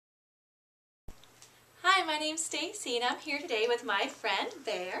Hi, my name's Stacy and I'm here today with my friend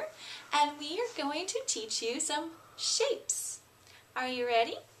Bear, and we are going to teach you some shapes. Are you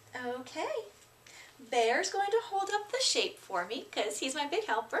ready? Okay. Bear's going to hold up the shape for me because he's my big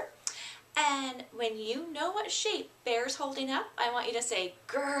helper. And when you know what shape Bear's holding up, I want you to say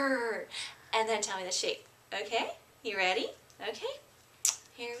grrr and then tell me the shape. Okay? You ready? Okay.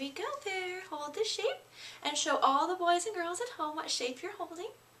 Here we go, Bear. Hold the shape and show all the boys and girls at home what shape you're holding.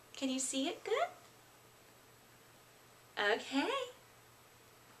 Can you see it good? Okay.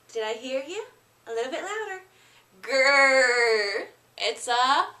 Did I hear you? A little bit louder. Grrr. It's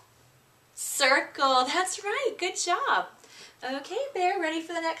a circle. That's right. Good job. Okay, Bear, ready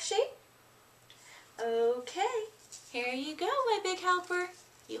for the next shape? Okay. Here you go, my big helper.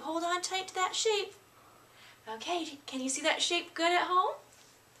 You hold on tight to that shape. Okay, can you see that shape good at home?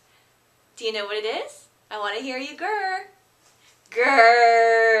 Do you know what it is? I want to hear you grrr.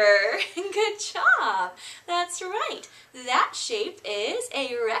 Grrr. Good job. That's right. That shape is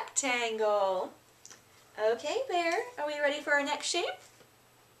a rectangle. Okay, Bear, are we ready for our next shape?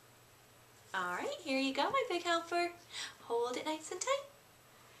 All right, here you go, my big helper. Hold it nice and tight.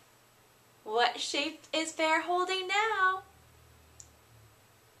 What shape is Bear holding now?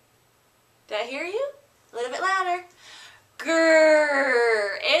 Did I hear you? A little bit louder.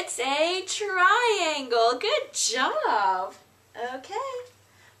 Grrr. It's a triangle. Good job. Okay,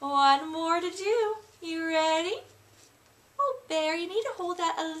 one more to do. You ready? Oh, Bear, you need to hold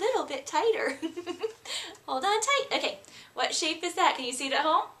that a little bit tighter. Hold on tight. Okay, what shape is that? Can you see it at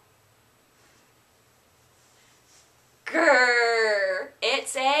home? Grrr.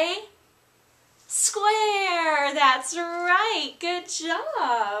 It's a square. That's right. Good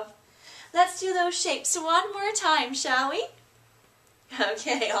job. Let's do those shapes one more time, shall we?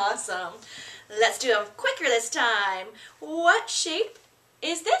 Okay, awesome. Let's do them quicker this time. What shape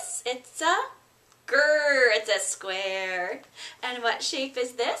is this? It's a grrr. It's a square. And what shape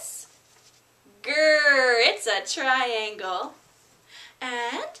is this? Grrr. It's a triangle.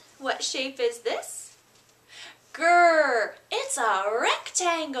 And what shape is this? Grrr. It's a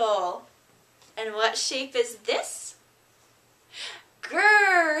rectangle. And what shape is this?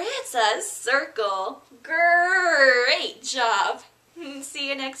 Grrr. It's a circle. Great job. See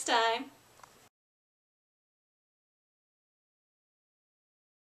you next time.